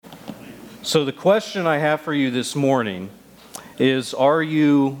So the question I have for you this morning is, are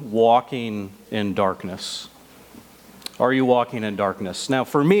you walking in darkness? Are you walking in darkness? Now,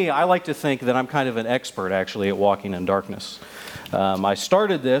 for me, I like to think that I'm kind of an expert, actually, at walking in darkness. I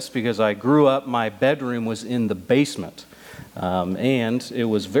started this because I grew up, my bedroom was in the basement, and it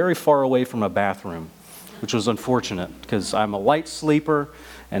was very far away from a bathroom, which was unfortunate because I'm a light sleeper.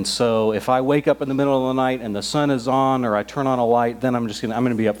 And so if I wake up in the middle of the night and the sun is on or I turn on a light, then I'm going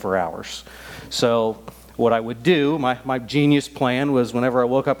to be up for hours. So what I would do, my genius plan was whenever I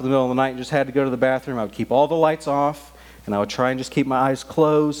woke up in the middle of the night and just had to go to the bathroom, I would keep all the lights off and I would try and just keep my eyes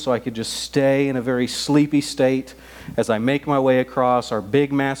closed so I could just stay in a very sleepy state as I make my way across our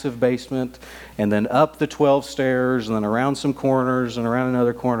big, massive basement and then up the 12 stairs and then around some corners and around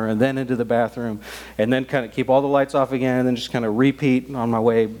another corner and then into the bathroom and then kind of keep all the lights off again and then just kind of repeat on my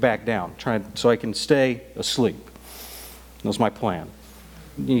way back down, so I can stay asleep. That was my plan.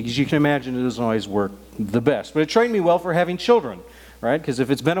 As you can imagine, it doesn't always work the best, but it trained me well for having children, right? Because if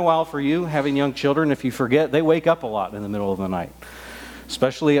it's been a while for you, having young children, if you forget, they wake up a lot in the middle of the night,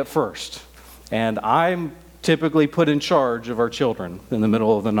 especially at first. And I'm typically put in charge of our children in the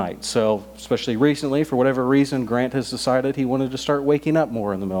middle of the night. So, especially recently, for whatever reason, Grant has decided he wanted to start waking up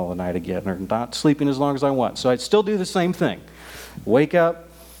more in the middle of the night again, or not sleeping as long as I want. So I'd still do the same thing. Wake up,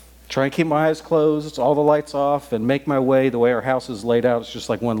 try and keep my eyes closed, all the lights off, and make my way. The way our house is laid out, it's just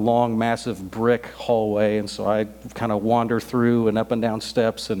like one long, massive brick hallway, and so I kind of wander through and up and down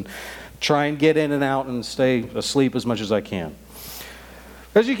steps and try and get in and out and stay asleep as much as I can.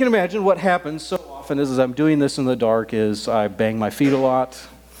 As you can imagine, what happens so often is, as I'm doing this in the dark, is I bang my feet a lot,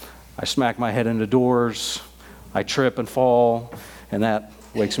 I smack my head into doors, I trip and fall, and that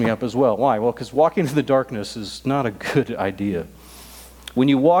wakes me up as well. Why? Well, because walking in the darkness is not a good idea. When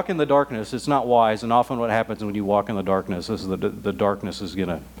you walk in the darkness, it's not wise, and often what happens when you walk in the darkness is that the darkness is going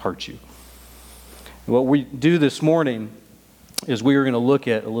to hurt you. What we do this morning is we are going to look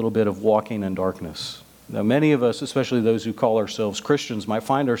at a little bit of walking in darkness. Now, many of us, especially those who call ourselves Christians, might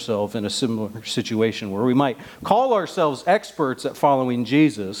find ourselves in a similar situation where we might call ourselves experts at following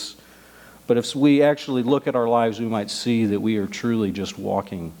Jesus, but if we actually look at our lives, we might see that we are truly just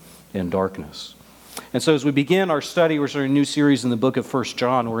walking in darkness. And so as we begin our study, we're starting a new series in the book of 1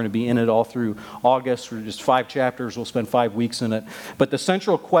 John. We're going to be in it all through August for just 5 chapters. We'll spend 5 weeks in it. But the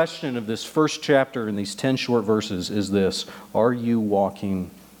central question of this first chapter in these 10 short verses is this: are you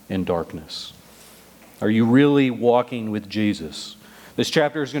walking in darkness? Are you really walking with Jesus? This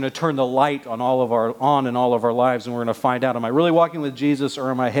chapter is going to turn the light on in all of our lives, and we're going to find out, am I really walking with Jesus,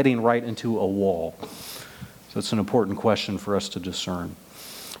 or am I heading right into a wall? So it's an important question for us to discern.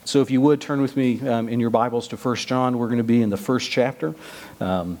 So if you would, turn with me in your Bibles to 1 John. We're going to be in the first chapter.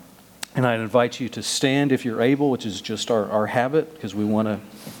 And I'd invite you to stand if you're able, which is just our habit, because we want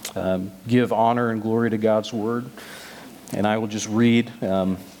to give honor and glory to God's Word. And I will just read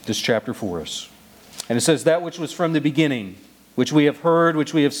this chapter for us. And it says, "That which was from the beginning, which we have heard,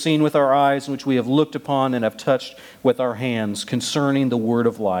 which we have seen with our eyes, and which we have looked upon and have touched with our hands, concerning the word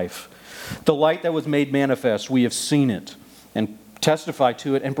of life. The light that was made manifest, we have seen it, and testify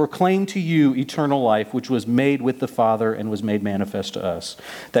to it, and proclaim to you eternal life, which was made with the Father and was made manifest to us.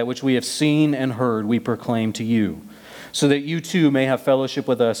 That which we have seen and heard, we proclaim to you, so that you too may have fellowship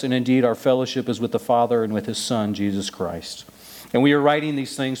with us. And indeed, our fellowship is with the Father and with His Son, Jesus Christ. And we are writing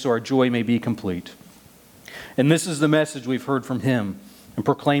these things so our joy may be complete. And this is the message we've heard from Him and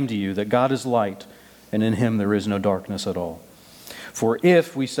proclaimed to you, that God is light, and in Him there is no darkness at all. For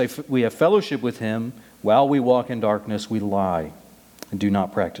if we say we have fellowship with Him while we walk in darkness, we lie and do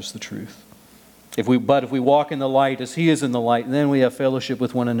not practice the truth. But if we walk in the light as He is in the light, then we have fellowship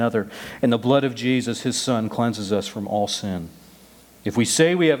with one another, and the blood of Jesus, His Son, cleanses us from all sin. If we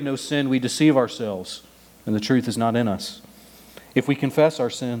say we have no sin, we deceive ourselves, and the truth is not in us. If we confess our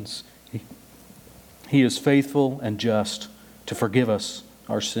sins, He is faithful and just to forgive us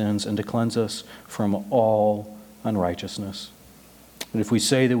our sins and to cleanse us from all unrighteousness. But if we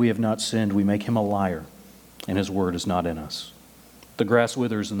say that we have not sinned, we make Him a liar, and His word is not in us. The grass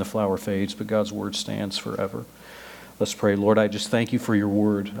withers and the flower fades, but God's word stands forever." Let's pray. Lord, I just thank You for Your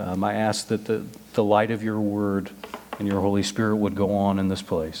word. I ask that the light of Your word and Your Holy Spirit would go on in this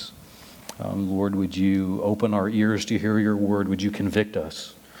place. Lord, would You open our ears to hear Your word? Would You convict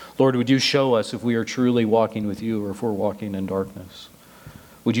us? Lord, would You show us if we are truly walking with You or if we're walking in darkness?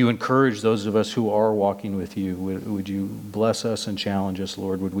 Would You encourage those of us who are walking with You? Would You bless us and challenge us,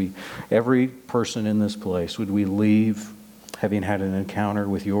 Lord? Would we, every person in this place, would we leave having had an encounter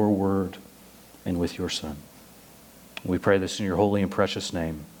with Your word and with Your Son? We pray this in Your holy and precious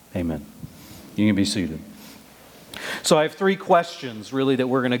name. Amen. You can be seated. So I have three questions really that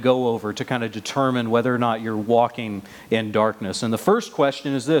we're going to go over to kind of determine whether or not you're walking in darkness. And the first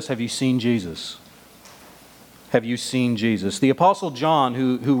question is this: have you seen Jesus? Have you seen Jesus? The Apostle John,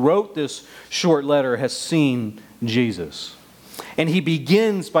 who wrote this short letter, has seen Jesus. And he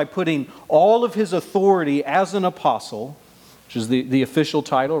begins by putting all of his authority as an apostle, which is the official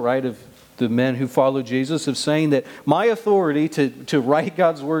title, right, of the men who follow Jesus, of saying that my authority to write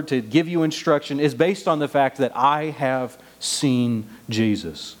God's word, to give you instruction, is based on the fact that I have seen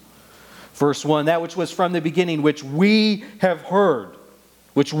Jesus. Verse 1, that which was from the beginning, which we have heard,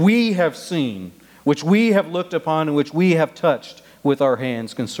 which we have seen, which we have looked upon, and which we have touched with our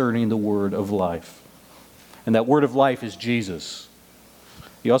hands concerning the word of life. And that word of life is Jesus.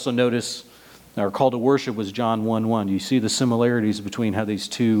 You also notice our call to worship was John 1:1. You see the similarities between how these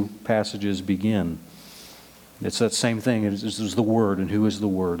two passages begin. It's that same thing. It is the Word. And who is the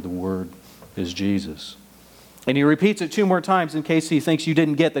Word? The Word is Jesus. And he repeats it two more times in case he thinks you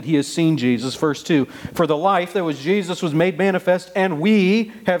didn't get that he has seen Jesus. Verse 2, for the life that was Jesus was made manifest, and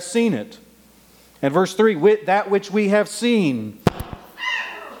we have seen it. And verse 3, with that which we have seen.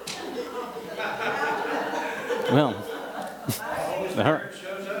 Well, all right.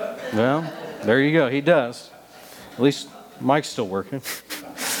 Well, there you go. He does. At least Mike's still working.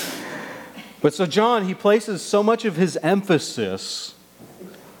 But so John, he places so much of his emphasis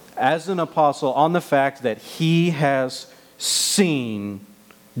as an apostle on the fact that he has seen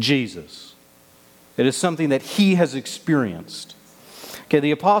Jesus. It is something that he has experienced. Okay,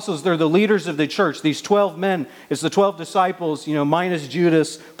 the apostles, they're the leaders of the church. These 12 men, it's the 12 disciples, minus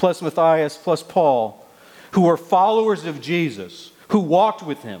Judas, plus Matthias, plus Paul, who are followers of Jesus, who walked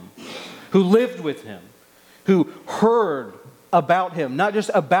with him, who lived with him, who heard about him, not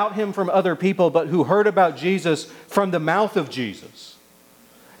just about him from other people, but who heard about Jesus from the mouth of Jesus.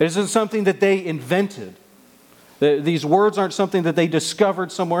 It isn't something that they invented. These words aren't something that they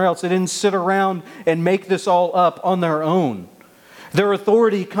discovered somewhere else. They didn't sit around and make this all up on their own. Their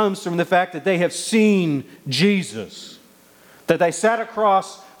authority comes from the fact that they have seen Jesus, that they sat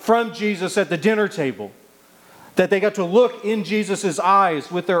across from Jesus at the dinner table, that they got to look in Jesus' eyes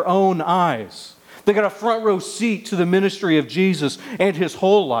with their own eyes. They got a front row seat to the ministry of Jesus and his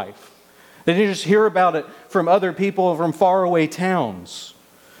whole life. They didn't just hear about it from other people from faraway towns.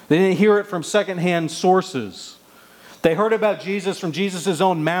 They didn't hear it from secondhand sources. They heard about Jesus from Jesus'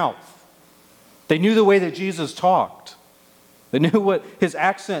 own mouth. They knew the way that Jesus talked. They knew what his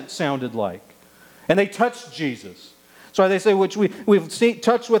accent sounded like. And they touched Jesus. So they say, which we've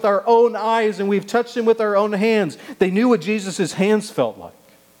touched with our own eyes and we've touched him with our own hands. They knew what Jesus' hands felt like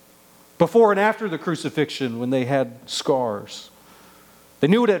before and after the crucifixion when they had scars. They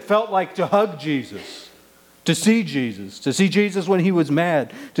knew what it felt like to hug Jesus, to see Jesus when he was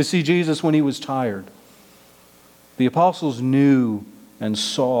mad, to see Jesus when he was tired. The apostles knew and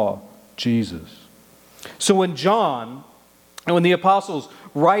saw Jesus. So when John and when the apostles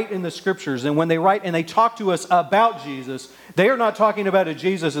write in the scriptures, and when they write and they talk to us about Jesus, they are not talking about a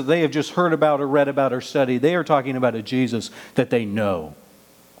Jesus that they have just heard about or read about or studied. They are talking about a Jesus that they know,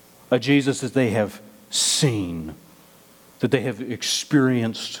 a Jesus that they have seen, that they have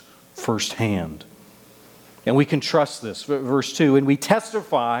experienced firsthand. And we can trust this. Verse 2, and we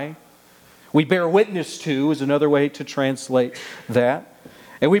testify, we bear witness to is another way to translate that.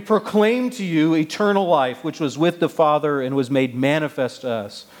 And we proclaim to you eternal life, which was with the Father and was made manifest to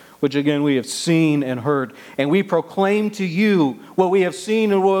us, which again we have seen and heard. And we proclaim to you what we have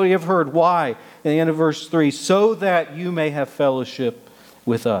seen and what we have heard. Why? In the end of verse 3, so that you may have fellowship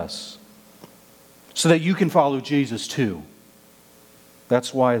with us. So that you can follow Jesus too.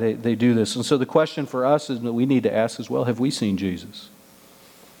 That's why they do this. And so the question for us is that we need to ask as well, have we seen Jesus?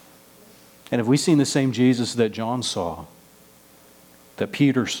 And have we seen the same Jesus that John saw? That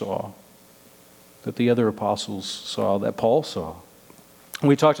Peter saw, that the other apostles saw, that Paul saw. And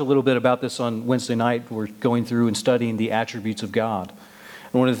we talked a little bit about this on Wednesday night. We're going through and studying the attributes of God.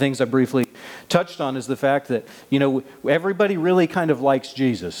 And one of the things I briefly touched on is the fact that, everybody really kind of likes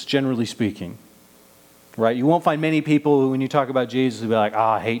Jesus, generally speaking. Right? You won't find many people who, when you talk about Jesus, will be like,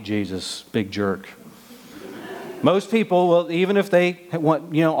 I hate Jesus, big jerk. Most people, well, even if they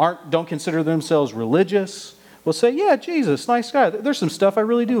don't consider themselves religious, will say, yeah, Jesus, nice guy. There's some stuff I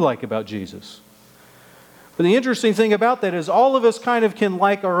really do like about Jesus. But the interesting thing about that is all of us kind of can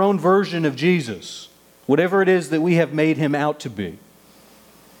like our own version of Jesus, whatever it is that we have made him out to be.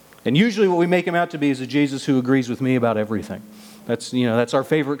 And usually what we make him out to be is a Jesus who agrees with me about everything. That's our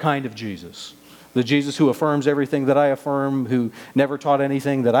favorite kind of Jesus. The Jesus who affirms everything that I affirm, who never taught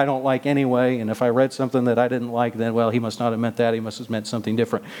anything that I don't like anyway, and if I read something that I didn't like, then, well, he must not have meant that, he must have meant something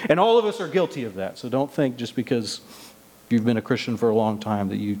different. And all of us are guilty of that, so don't think just because you've been a Christian for a long time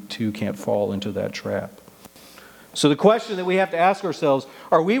that you too can't fall into that trap. So the question that we have to ask ourselves,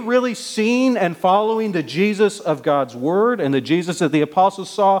 are we really seeing and following the Jesus of God's Word and the Jesus that the apostles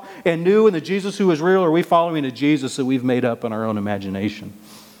saw and knew and the Jesus who is real, or are we following a Jesus that we've made up in our own imagination?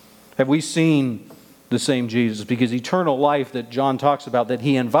 Have we seen the same Jesus? Because eternal life that John talks about, that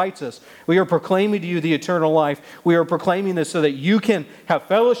he invites us, we are proclaiming to you the eternal life. We are proclaiming this so that you can have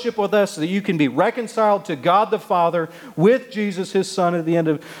fellowship with us, so that you can be reconciled to God the Father with Jesus, his Son, at the end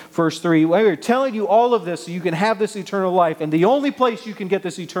of verse 3. We're telling you all of this so you can have this eternal life. And the only place you can get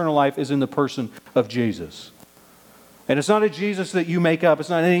this eternal life is in the person of Jesus. And it's not a Jesus that you make up. It's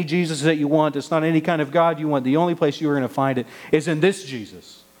not any Jesus that you want. It's not any kind of God you want. The only place you are going to find it is in this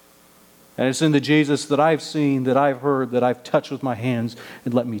Jesus. And it's in the Jesus that I've seen, that I've heard, that I've touched with my hands.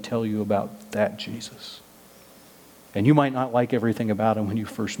 And let me tell you about that Jesus. And you might not like everything about him when you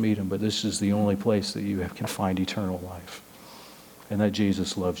first meet him, but this is the only place that you can find eternal life. And that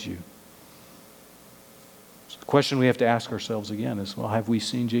Jesus loves you. So the question we have to ask ourselves again is, well, have we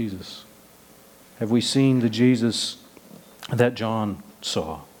seen Jesus? Have we seen the Jesus that John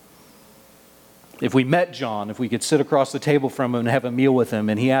saw? If we met John, if we could sit across the table from him and have a meal with him,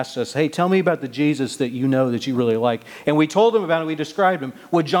 and he asked us, hey, tell me about the Jesus that you know that you really like, and we told him about it, we described him,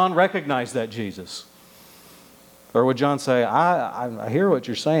 would John recognize that Jesus? Or would John say, I hear what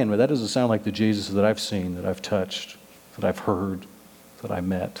you're saying, but that doesn't sound like the Jesus that I've seen, that I've touched, that I've heard, that I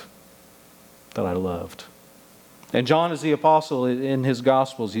met, that I loved? And John is the apostle. In his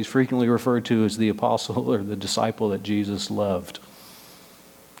Gospels, he's frequently referred to as the apostle or the disciple that Jesus loved.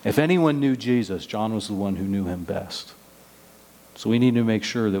 If anyone knew Jesus, John was the one who knew him best. So we need to make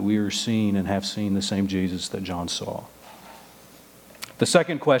sure that we are seeing and have seen the same Jesus that John saw. The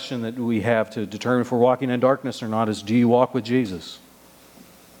second question that we have to determine if we're walking in darkness or not is, do you walk with Jesus?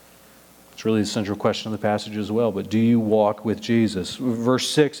 It's really the central question of the passage as well, but do you walk with Jesus? Verse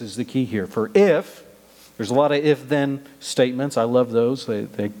 6 is the key here. For if, there's a lot of if-then statements. I love those.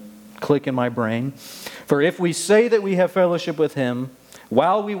 They click in my brain. For if we say that we have fellowship with him,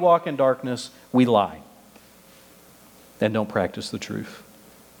 while we walk in darkness, we lie and don't practice the truth.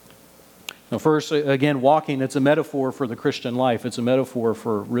 Now first, again, walking, it's a metaphor for the Christian life. It's a metaphor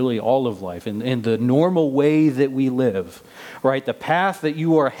for really all of life. In the normal way that we live, right? The path that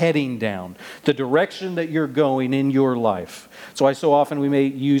you are heading down, the direction that you're going in your life. So often we may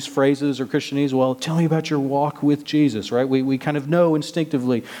use phrases or Christianese, well, tell me about your walk with Jesus, right? We kind of know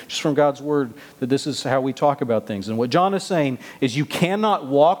instinctively, just from God's Word, that this is how we talk about things. And what John is saying is you cannot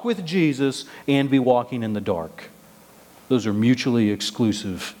walk with Jesus and be walking in the dark. Those are mutually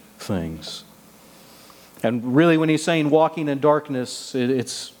exclusive things. And really, when he's saying walking in darkness,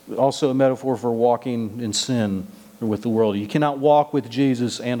 it's also a metaphor for walking in sin or with the world. You cannot walk with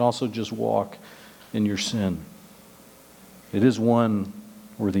Jesus and also just walk in your sin. It is one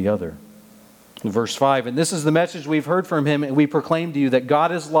or the other. Verse 5, and this is the message we've heard from him, and we proclaim to you that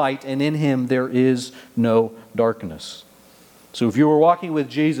God is light, and in him there is no darkness. So if you were walking with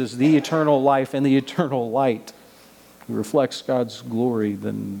Jesus, the eternal life and the eternal light, who reflects God's glory,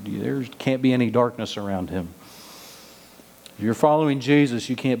 then there can't be any darkness around him. If you're following Jesus,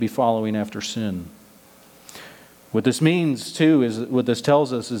 you can't be following after sin. What this means, too, is what this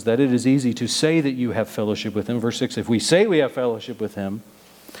tells us is that it is easy to say that you have fellowship with him. Verse 6, if we say we have fellowship with him,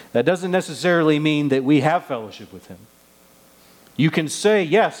 that doesn't necessarily mean that we have fellowship with him. You can say,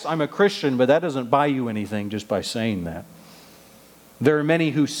 yes, I'm a Christian, but that doesn't buy you anything just by saying that. There are many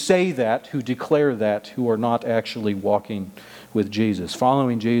who say that, who declare that, who are not actually walking with Jesus.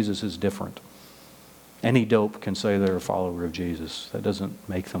 Following Jesus is different. Any dope can say they're a follower of Jesus. That doesn't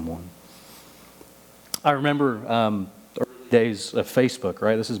make them one. I remember the early days of Facebook,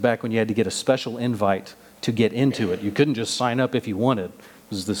 right? This is back when you had to get a special invite to get into it. You couldn't just sign up if you wanted.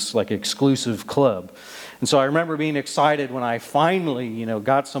 It was this like exclusive club. And so I remember being excited when I finally,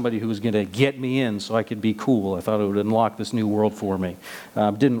 got somebody who was going to get me in so I could be cool. I thought it would unlock this new world for me.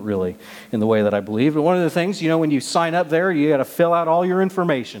 Didn't really in the way that I believed. But one of the things, when you sign up there, you got to fill out all your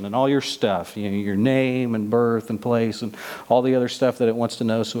information and all your stuff. Your name and birth and place and all the other stuff that it wants to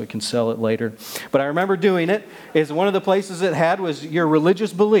know so it can sell it later. But I remember doing it. Is one of the places it had was your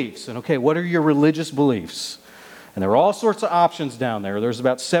religious beliefs. And okay, what are your religious beliefs? And there were all sorts of options down there. There's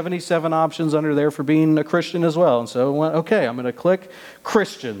about 77 options under there for being a Christian as well. And so I went, okay, I'm going to click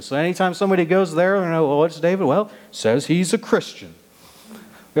Christian. So anytime somebody goes there, they know, well, what's David? Well, says he's a Christian.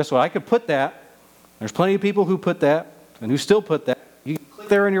 Guess what? I could put that. There's plenty of people who put that and who still put that. You can click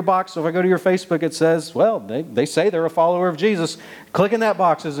there in your box. So if I go to your Facebook, it says, well, they say they're a follower of Jesus. Clicking that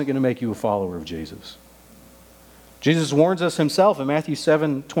box isn't going to make you a follower of Jesus. Jesus warns us himself in Matthew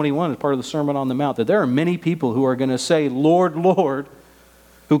 7:21 as part of the Sermon on the Mount that there are many people who are going to say, Lord, Lord,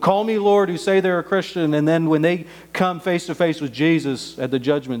 who call me Lord, who say they're a Christian, and then when they come face to face with Jesus at the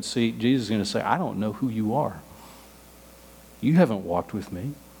judgment seat, Jesus is going to say, I don't know who you are. You haven't walked with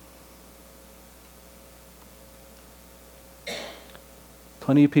me.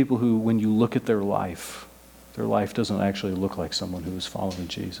 Plenty of people who, when you look at their life doesn't actually look like someone who is following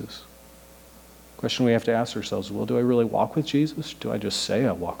Jesus. The question we have to ask ourselves, well, do I really walk with Jesus? Do I just say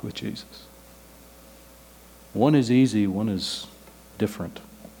I walk with Jesus? One is easy, one is different.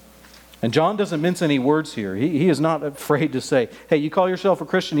 And John doesn't mince any words here. He is not afraid to say, hey, you call yourself a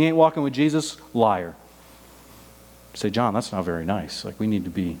Christian, you ain't walking with Jesus? Liar. Say, John, that's not very nice. Like, we need to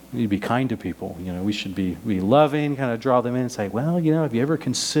be kind to people. We should be loving, kind of draw them in and say, well, have you ever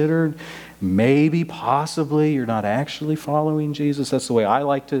considered maybe, possibly, you're not actually following Jesus? That's the way I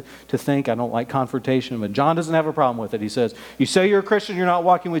like to think. I don't like confrontation, but John doesn't have a problem with it. He says, you say you're a Christian, you're not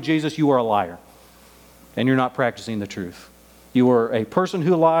walking with Jesus, you are a liar. And you're not practicing the truth. You are a person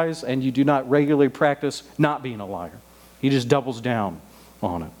who lies, and you do not regularly practice not being a liar. He just doubles down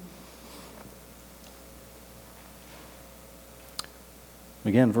on it.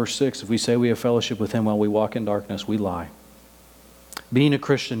 Again, verse 6, if we say we have fellowship with him while we walk in darkness, we lie. Being a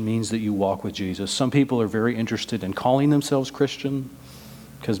Christian means that you walk with Jesus. Some people are very interested in calling themselves Christian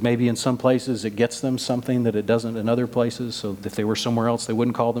because maybe in some places it gets them something that it doesn't in other places. So if they were somewhere else, they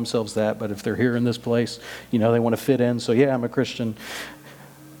wouldn't call themselves that. But if they're here in this place, they want to fit in. So yeah, I'm a Christian.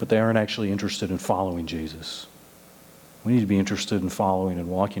 But they aren't actually interested in following Jesus. We need to be interested in following and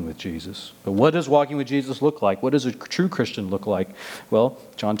walking with Jesus. But what does walking with Jesus look like? What does a true Christian look like? Well,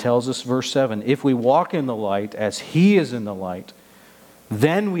 John tells us, verse 7, if we walk in the light as he is in the light,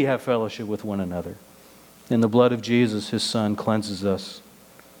 then we have fellowship with one another. And the blood of Jesus, his Son, cleanses us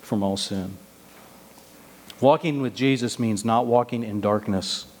from all sin. Walking with Jesus means not walking in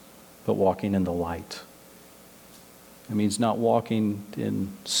darkness, but walking in the light. It means not walking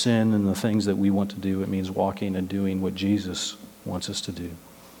in sin and the things that we want to do. It means walking and doing what Jesus wants us to do.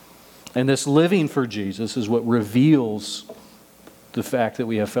 And this living for Jesus is what reveals the fact that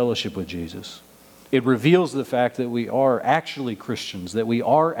we have fellowship with Jesus. It reveals the fact that we are actually Christians, that we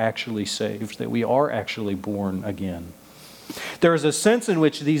are actually saved, that we are actually born again. There is a sense in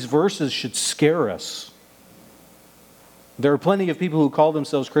which these verses should scare us. There are plenty of people who call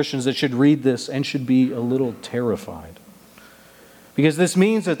themselves Christians that should read this and should be a little terrified. Because this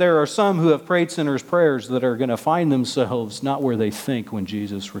means that there are some who have prayed sinners' prayers that are going to find themselves not where they think when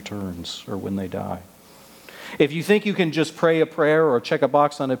Jesus returns or when they die. If you think you can just pray a prayer or check a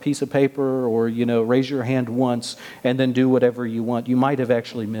box on a piece of paper or, raise your hand once and then do whatever you want, you might have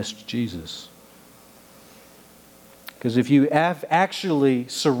actually missed Jesus. Because if you have actually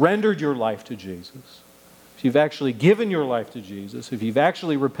surrendered your life to Jesus, if you've actually given your life to Jesus, if you've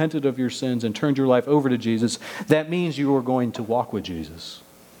actually repented of your sins and turned your life over to Jesus, that means you are going to walk with Jesus.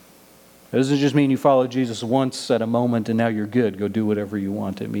 It doesn't just mean you follow Jesus once at a moment and now you're good, go do whatever you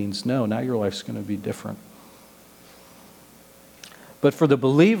want. It means, no, now your life's going to be different. But for the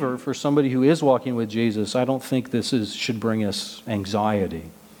believer, for somebody who is walking with Jesus, I don't think this should bring us anxiety.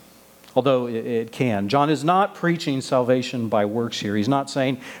 Although it can. John is not preaching salvation by works here. He's not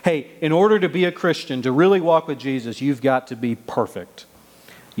saying, hey, in order to be a Christian, to really walk with Jesus, you've got to be perfect.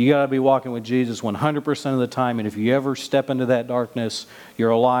 You got to be walking with Jesus 100% of the time, and if you ever step into that darkness,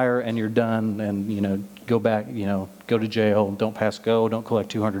 you're a liar and you're done, and go back, go to jail, don't pass go, don't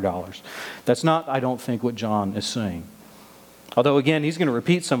collect $200. That's not, I don't think, what John is saying. Although, again, he's going to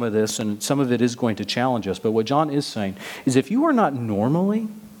repeat some of this, and some of it is going to challenge us. But what John is saying is if you are not normally,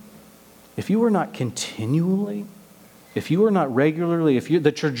 if you are not continually, if you are not regularly,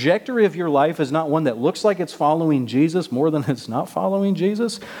 the trajectory of your life is not one that looks like it's following Jesus more than it's not following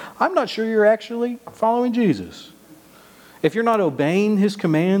Jesus, I'm not sure you're actually following Jesus. If you're not obeying his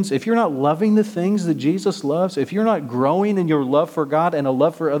commands, if you're not loving the things that Jesus loves, if you're not growing in your love for God and a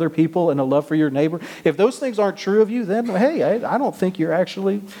love for other people and a love for your neighbor, if those things aren't true of you, then, hey, I don't think you're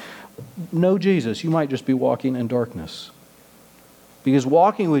actually know Jesus. You might just be walking in darkness. Because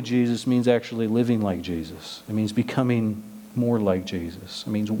walking with Jesus means actually living like Jesus. It means becoming more like Jesus. It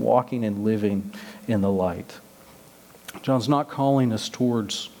means walking and living in the light. John's not calling us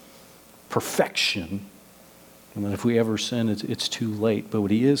towards perfection. And that if we ever sin, it's too late. But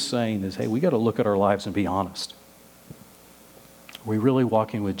what he is saying is, hey, we got to look at our lives and be honest. Are we really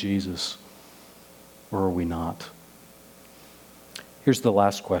walking with Jesus, or are we not? Here's the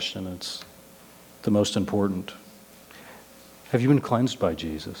last question. It's the most important. Have you been cleansed by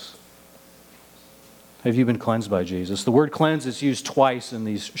Jesus? Have you been cleansed by Jesus? The word cleanse is used twice in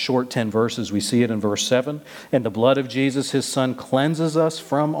these short 10 verses. We see it in verse 7. And the blood of Jesus, his Son, cleanses us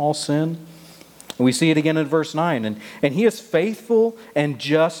from all sin. And we see it again in verse 9. And he is faithful and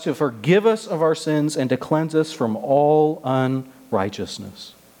just to forgive us of our sins and to cleanse us from all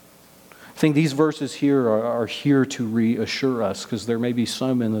unrighteousness. I think these verses here are here to reassure us, because there may be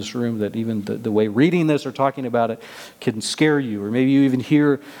some in this room that even the way reading this or talking about it can scare you. Or maybe you even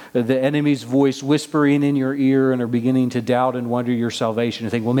hear the enemy's voice whispering in your ear and are beginning to doubt and wonder your salvation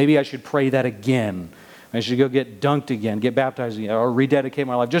and think, well, maybe I should pray that again. I should go get dunked again, get baptized again, or rededicate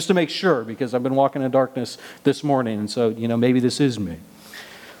my life just to make sure, because I've been walking in darkness this morning, and so, maybe this is me.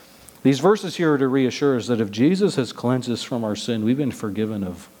 These verses here are to reassure us that if Jesus has cleansed us from our sin, we've been forgiven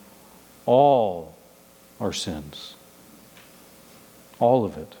of all our sins. All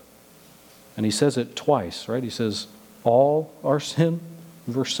of it. And he says it twice, right? He says, all our sin,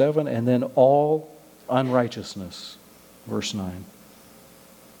 verse 7, and then all unrighteousness, verse 9.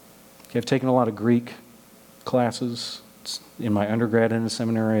 Okay, I've taken a lot of Greek classes. In my undergrad in the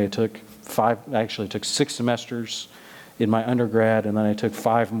seminary, I took 6 semesters in my undergrad, and then I took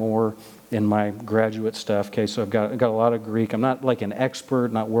 5 more in my graduate stuff. Okay, so I've got a lot of Greek. I'm not like an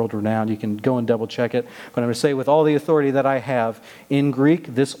expert, not world-renowned. You can go and double-check it. But I'm going to say with all the authority that I have, in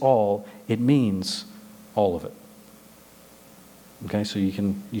Greek, this all, it means all of it. Okay, so you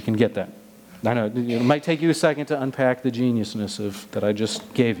can get that. I know it might take you a second to unpack the geniusness that I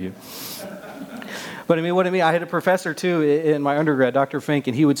just gave you. But I had a professor too in my undergrad, Dr. Fink,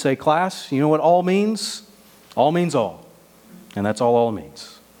 and he would say, class, you know what all means? All means all. And that's all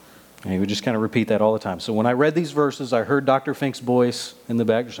means. And he would just kind of repeat that all the time. So when I read these verses, I heard Dr. Fink's voice in the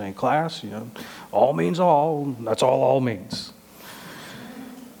back saying, class, all means all. That's all means.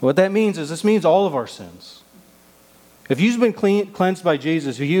 What that means is this means all of our sins. If you've been cleansed by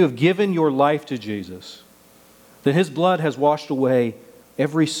Jesus, if you have given your life to Jesus, then his blood has washed away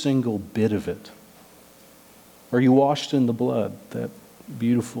every single bit of it. Are you washed in the blood? That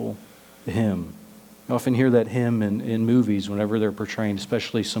beautiful hymn. You often hear that hymn in movies whenever they're portraying,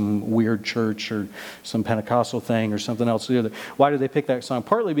 especially some weird church or some Pentecostal thing or something else. Why do they pick that song?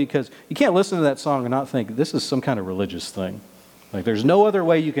 Partly because you can't listen to that song and not think this is some kind of religious thing. Like there's no other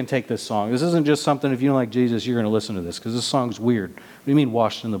way you can take this song. This isn't just something, if you don't like Jesus, you're going to listen to this because this song's weird. What do you mean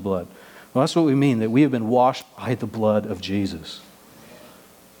washed in the blood? Well, that's what we mean, that we have been washed by the blood of Jesus.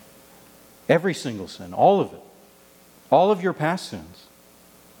 Every single sin, all of it. All of your past sins.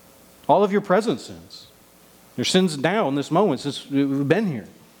 All of your present sins. Your sins now in this moment since we've been here.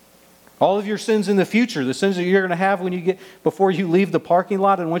 All of your sins in the future, the sins that you're going to have before you leave the parking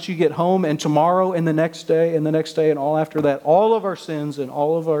lot and once you get home and tomorrow and the next day and the next day and all after that. All of our sins and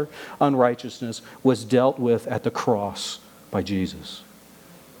all of our unrighteousness was dealt with at the cross by Jesus.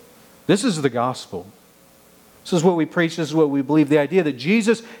 This is the gospel. This is what we preach, this is what we believe. The idea that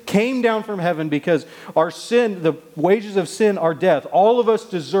Jesus came down from heaven because our sin, the wages of sin are death. All of us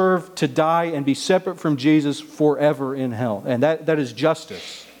deserve to die and be separate from Jesus forever in hell. And that is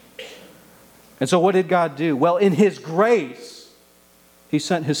justice. And so what did God do? Well, in his grace, he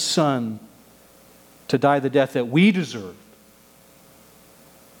sent his Son to die the death that we deserved.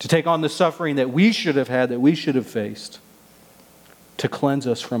 To take on the suffering that we should have had, that we should have faced. To cleanse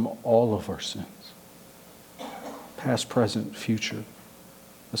us from all of our sins. Past, present, future.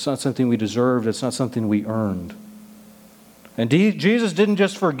 It's not something we deserved. It's not something we earned. And Jesus didn't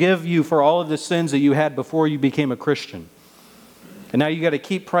just forgive you for all of the sins that you had before you became a Christian. And now you got to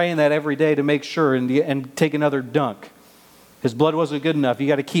keep praying that every day to make sure and take another dunk. His blood wasn't good enough. You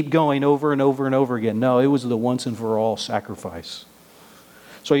got to keep going over and over and over again. No, it was the once and for all sacrifice.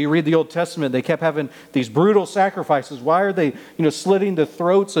 So you read the Old Testament, they kept having these brutal sacrifices. Why are they, slitting the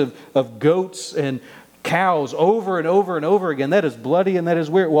throats of goats and cows over and over and over again? That is bloody and that is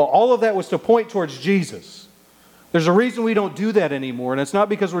weird. Well, all of that was to point towards Jesus. There's a reason we don't do that anymore, and it's not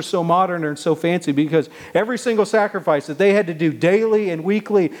because we're so modern and so fancy, because every single sacrifice that they had to do daily and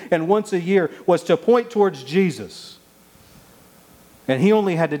weekly and once a year was to point towards Jesus. And he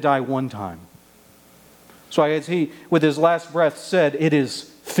only had to die one time. So as he, with his last breath, said, "It is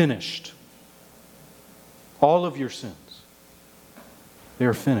finished." All of your sins, they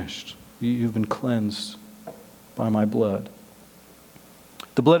are finished. You've been cleansed by my blood.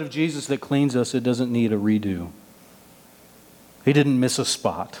 The blood of Jesus that cleans us, it doesn't need a redo. He didn't miss a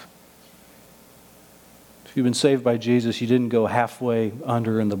spot. If you've been saved by Jesus, you didn't go halfway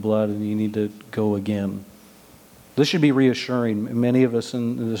under in the blood and you need to go again. This should be reassuring. Many of us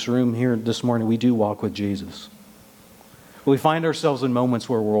in this room here this morning, we do walk with Jesus. We find ourselves in moments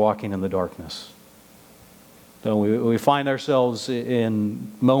where we're walking in the darkness. Don't we? We find ourselves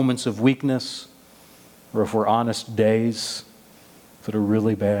in moments of weakness, or if we're honest, days that are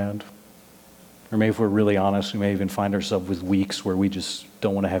really bad. Or maybe if we're really honest, we may even find ourselves with weeks where we just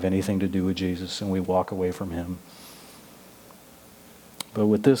don't want to have anything to do with Jesus and we walk away from him. But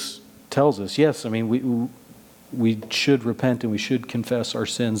what this tells us, yes, I mean, we should repent and we should confess our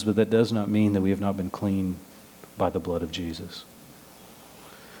sins, but that does not mean that we have not been cleaned by the blood of Jesus.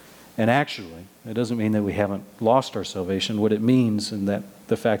 And actually, it doesn't mean that we haven't lost our salvation. What it means, and that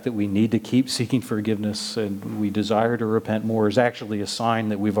the fact that we need to keep seeking forgiveness and we desire to repent more, is actually a sign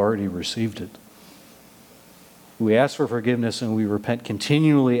that we've already received it. We ask for forgiveness and we repent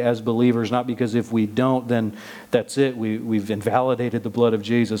continually as believers, not because if we don't, then that's it. We've invalidated the blood of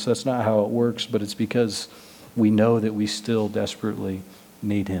Jesus. That's not how it works, but it's because we know that we still desperately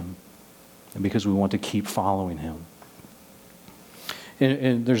need him and because we want to keep following him.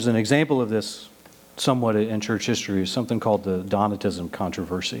 And there's an example of this somewhat in church history, something called the Donatism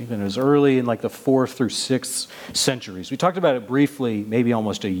controversy. And it was early in like the 4th through 6th centuries. We talked about it briefly, maybe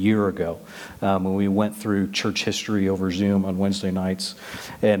almost a year ago, when we went through church history over Zoom on Wednesday nights.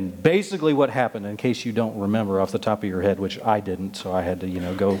 And basically what happened, in case you don't remember off the top of your head, which I didn't, so I had to,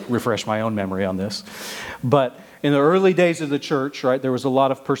 go refresh my own memory on this. But in the early days of the church, right, there was a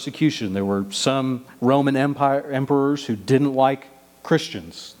lot of persecution. There were some Roman emperors who didn't like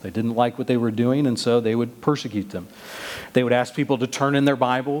Christians. They didn't like what they were doing, and so they would persecute them. They would ask people to turn in their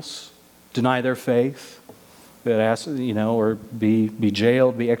Bibles, deny their faith. They'd ask, or be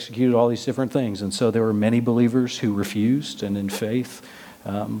jailed, be executed, all these different things. And so there were many believers who refused and in faith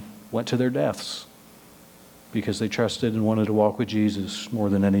went to their deaths because they trusted and wanted to walk with Jesus more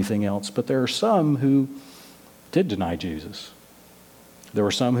than anything else. But there are some who did deny Jesus. There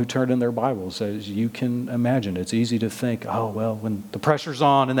were some who turned in their Bibles. As you can imagine, it's easy to think, oh, well, when the pressure's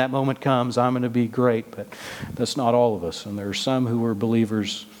on and that moment comes, I'm going to be great. But that's not all of us. And there are some who were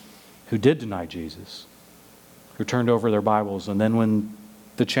believers who did deny Jesus, who turned over their Bibles. And then when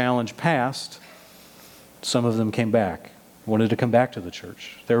the challenge passed, some of them came back, wanted to come back to the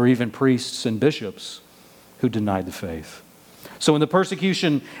church. There were even priests and bishops who denied the faith. So when the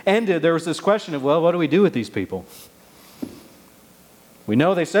persecution ended, there was this question of, well, what do we do with these people? We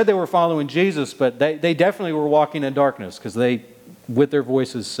know they said they were following Jesus, but they definitely were walking in darkness because they, with their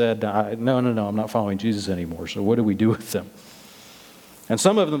voices, said, no, I'm not following Jesus anymore. So what do we do with them? And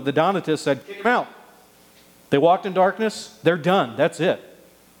some of them, the Donatists, said, kick them out. They walked in darkness. They're done. That's it.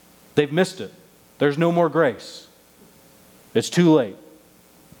 They've missed it. There's no more grace. It's too late.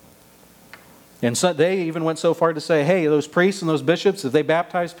 And so they even went so far to say, hey, those priests and those bishops, if they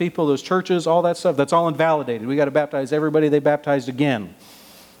baptize people, those churches, all that stuff, that's all invalidated. We got to baptize everybody they baptized again.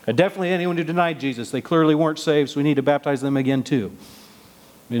 And definitely anyone who denied Jesus, they clearly weren't saved, so we need to baptize them again too.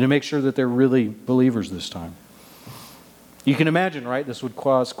 We need to make sure that they're really believers this time. You can imagine, right, this would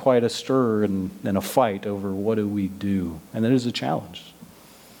cause quite a stir and a fight over what do we do. And that is a challenge.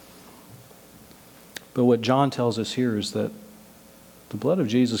 But what John tells us here is that the blood of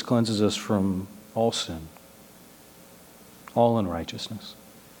Jesus cleanses us from all sin, all unrighteousness.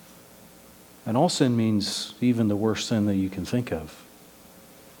 And all sin means even the worst sin that you can think of.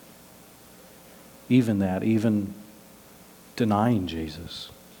 Even that, even denying Jesus.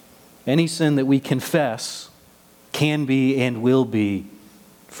 Any sin that we confess can be and will be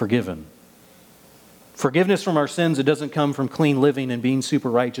forgiven. Forgiveness from our sins, it doesn't come from clean living and being super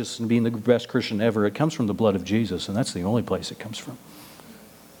righteous and being the best Christian ever. It comes from the blood of Jesus, and that's the only place it comes from.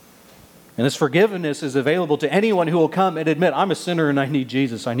 And this forgiveness is available to anyone who will come and admit, I'm a sinner and I need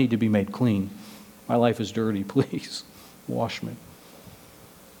Jesus. I need to be made clean. My life is dirty. Please wash me.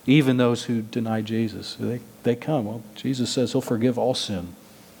 Even those who deny Jesus, they come. Well, Jesus says he'll forgive all sin.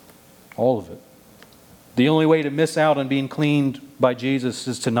 All of it. The only way to miss out on being cleaned by Jesus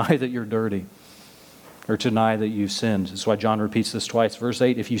is to deny that you're dirty or to deny that you've sinned. That's why John repeats this twice. Verse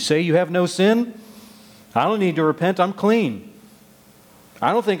 8, if you say you have no sin, I don't need to repent. I'm clean.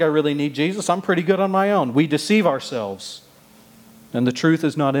 I don't think I really need Jesus. I'm pretty good on my own. We deceive ourselves, and the truth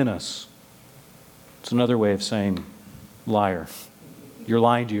is not in us. It's another way of saying liar. You're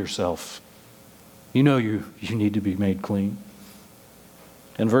lying to yourself. You know you need to be made clean.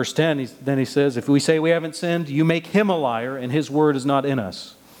 In verse 10, then he says, if we say we haven't sinned, you make him a liar, and his word is not in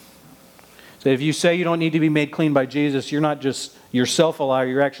us. So if you say you don't need to be made clean by Jesus, you're not just yourself a liar,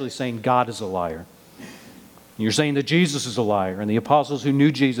 you're actually saying God is a liar. You're saying that Jesus is a liar, and the apostles who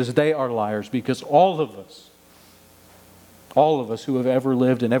knew Jesus, they are liars, because all of us who have ever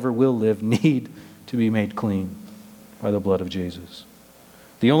lived and ever will live need to be made clean by the blood of Jesus.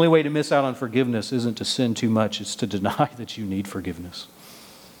 The only way to miss out on forgiveness isn't to sin too much, it's to deny that you need forgiveness.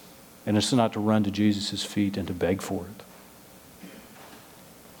 And it's not to run to Jesus' feet and to beg for it.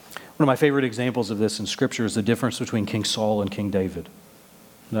 One of my favorite examples of this in Scripture is the difference between King Saul and King David.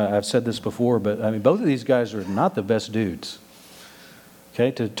 Now, I've said this before, but I mean, both of these guys are not the best dudes.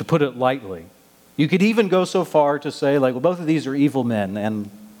 Okay, to put it lightly. You could even go so far to say, like, well, both of these are evil men, and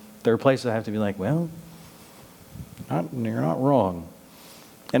there are places I have to be like, well, you're not wrong.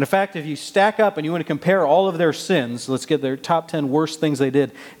 And in fact, if you stack up and you want to compare all of their sins, let's get their top 10 worst things they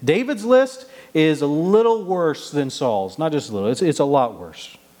did. David's list is a little worse than Saul's. Not just a little, it's a lot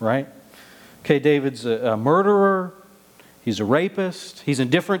worse, right? Okay, David's a murderer. He's a rapist. He's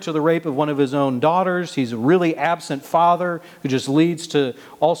indifferent to the rape of one of his own daughters. He's a really absent father who just leads to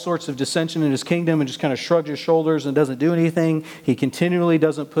all sorts of dissension in his kingdom and just kind of shrugs his shoulders and doesn't do anything. He continually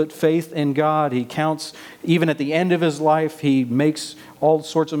doesn't put faith in God. He counts, even at the end of his life, he makes all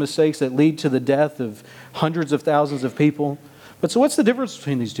sorts of mistakes that lead to the death of hundreds of thousands of people. But so what's the difference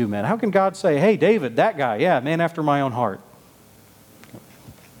between these two men? How can God say, hey, David, that guy, yeah, man after my own heart?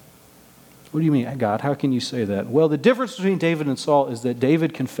 What do you mean, God? How can you say that? Well, the difference between David and Saul is that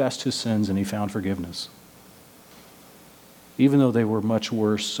David confessed his sins and he found forgiveness. Even though they were much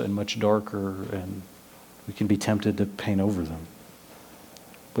worse and much darker, and we can be tempted to paint over them.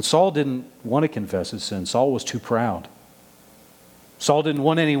 But Saul didn't want to confess his sins. Saul was too proud. Saul didn't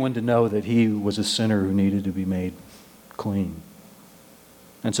want anyone to know that he was a sinner who needed to be made clean.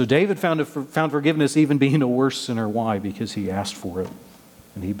 And so David found forgiveness even being a worse sinner. Why? Because he asked for it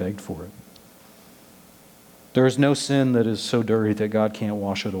and he begged for it. There is no sin that is so dirty that God can't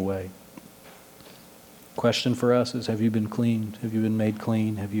wash it away. Question for us is, have you been cleaned? Have you been made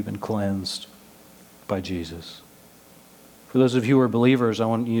clean? Have you been cleansed by Jesus? For those of you who are believers, I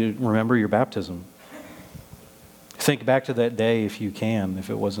want you to remember your baptism. Think back to that day if you can, if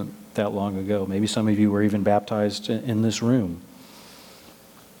it wasn't that long ago. Maybe some of you were even baptized in this room.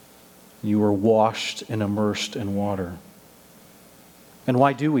 You were washed and immersed in water. And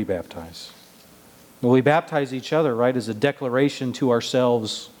why do we baptize? Well, we baptize each other, right, as a declaration to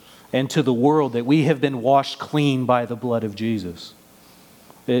ourselves and to the world that we have been washed clean by the blood of Jesus.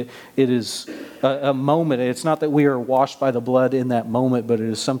 It is a moment. It's not that we are washed by the blood in that moment, but it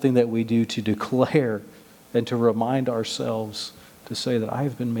is something that we do to declare and to remind ourselves to say that I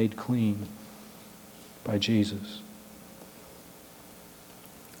have been made clean by Jesus.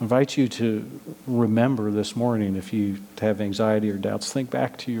 I invite you to remember this morning, if you have anxiety or doubts, think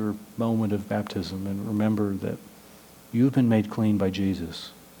back to your moment of baptism and remember that you've been made clean by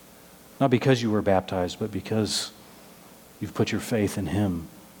Jesus. Not because you were baptized, but because you've put your faith in Him.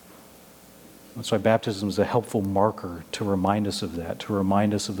 That's why baptism is a helpful marker to remind us of that, to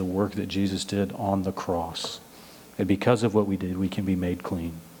remind us of the work that Jesus did on the cross. And because of what we did, we can be made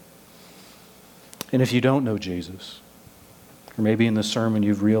clean. And if you don't know Jesus, or maybe in the sermon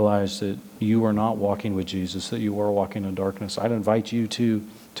you've realized that you are not walking with Jesus, that you are walking in darkness, I'd invite you to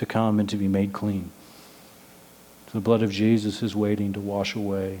come and to be made clean. The blood of Jesus is waiting to wash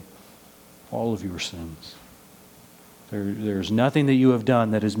away all of your sins. There's nothing that you have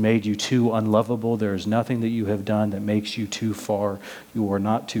done that has made you too unlovable. There is nothing that you have done that makes you too far. You are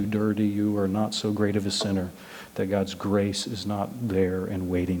not too dirty. You are not so great of a sinner that God's grace is not there and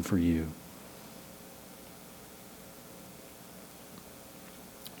waiting for you.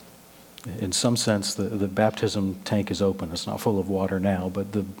 In some sense, the baptism tank is open. It's not full of water now,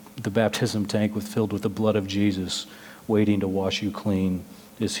 but the baptism tank filled with the blood of Jesus waiting to wash you clean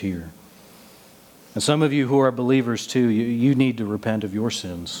is here. And some of you who are believers too, you need to repent of your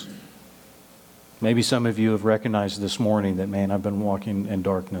sins. Maybe some of you have recognized this morning that, man, I've been walking in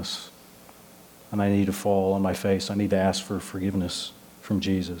darkness and I need to fall on my face. I need to ask for forgiveness from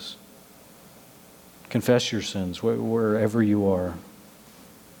Jesus. Confess your sins wherever you are.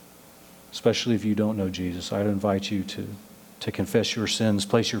 Especially if you don't know Jesus, I'd invite you to confess your sins,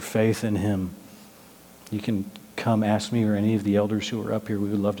 place your faith in Him. You can come ask me or any of the elders who are up here. We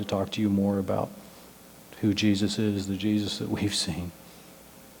would love to talk to you more about who Jesus is, the Jesus that we've seen,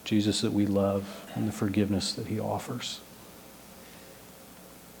 Jesus that we love, and the forgiveness that He offers.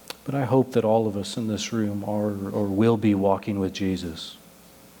 But I hope that all of us in this room are or will be walking with Jesus.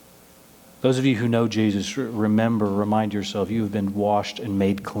 Those of you who know Jesus, remind yourself, you have been washed and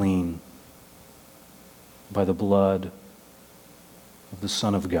made clean by the blood of the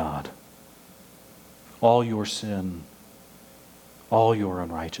Son of God. All your sin, all your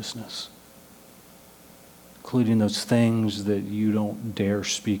unrighteousness, including those things that you don't dare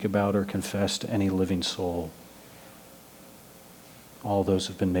speak about or confess to any living soul, all those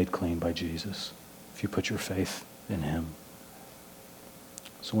have been made clean by Jesus if you put your faith in Him.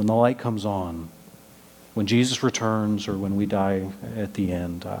 So when the light comes on, when Jesus returns or when we die at the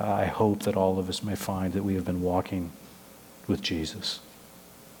end, I hope that all of us may find that we have been walking with Jesus.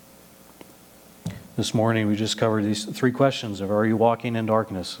 This morning we just covered these 3 questions of, are you walking in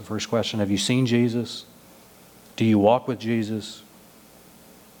darkness? The first question, have you seen Jesus? Do you walk with Jesus?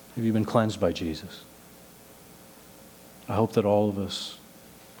 Have you been cleansed by Jesus? I hope that all of us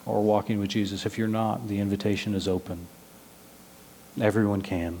are walking with Jesus. If you're not, the invitation is open. Everyone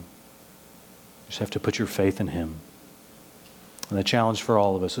can. You just have to put your faith in Him. And the challenge for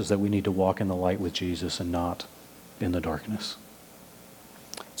all of us is that we need to walk in the light with Jesus and not in the darkness.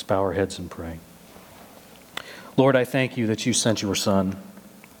 Let's bow our heads and pray. Lord, I thank you that you sent your Son.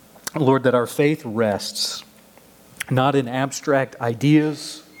 Lord, that our faith rests not in abstract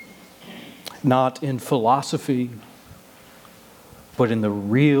ideas, not in philosophy, but in the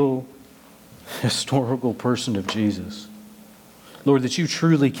real historical person of Jesus. Lord, that you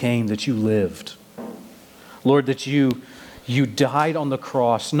truly came, that you lived. Lord, that you died on the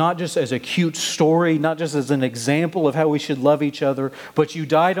cross, not just as a cute story, not just as an example of how we should love each other, but you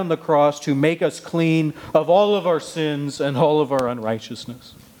died on the cross to make us clean of all of our sins and all of our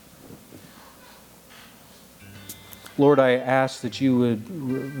unrighteousness. Lord, I ask that you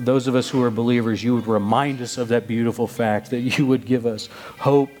would, those of us who are believers, you would remind us of that beautiful fact, that you would give us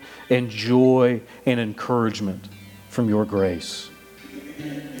hope and joy and encouragement from your grace.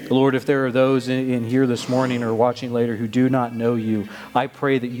 Lord, if there are those in here this morning or watching later who do not know you, I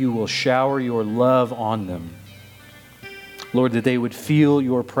pray that you will shower your love on them. Lord, that they would feel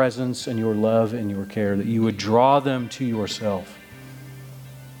your presence and your love and your care, that you would draw them to yourself.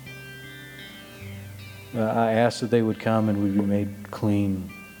 I ask that they would come and would be made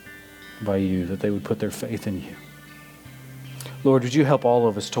clean by you, that they would put their faith in you. Lord, would you help all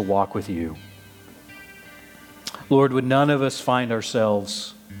of us to walk with you? Lord, would none of us find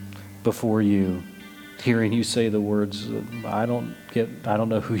ourselves before you, hearing you say the words, I don't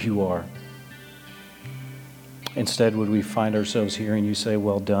know who you are. Instead, would we find ourselves hearing you say,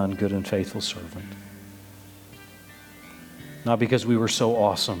 well done, good and faithful servant. Not because we were so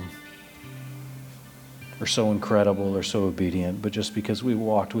awesome, or so incredible, or so obedient, but just because we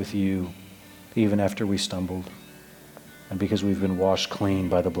walked with you even after we stumbled, and because we've been washed clean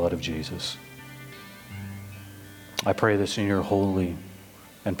by the blood of Jesus. I pray this in your holy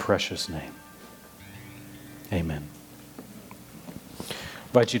and precious name. Amen. I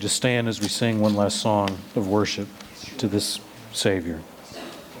invite you to stand as we sing one last song of worship to this Savior.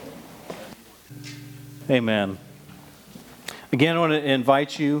 Amen. Again, I want to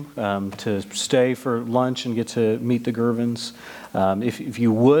invite you to stay for lunch and get to meet the Gervins. If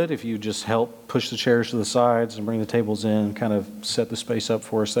you just help push the chairs to the sides and bring the tables in, kind of set the space up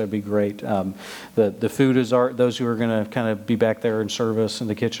for us, that'd be great. The food is those who are going to kind of be back there and serve us in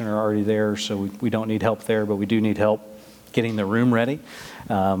the kitchen are already there, so we don't need help there, but we do need help getting the room ready.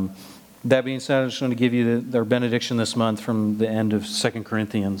 That being said, I just want to give you their benediction this month from the end of 2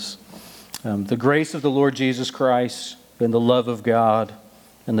 Corinthians. The grace of the Lord Jesus Christ and the love of God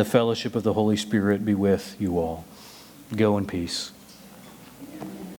and the fellowship of the Holy Spirit be with you all. Go in peace.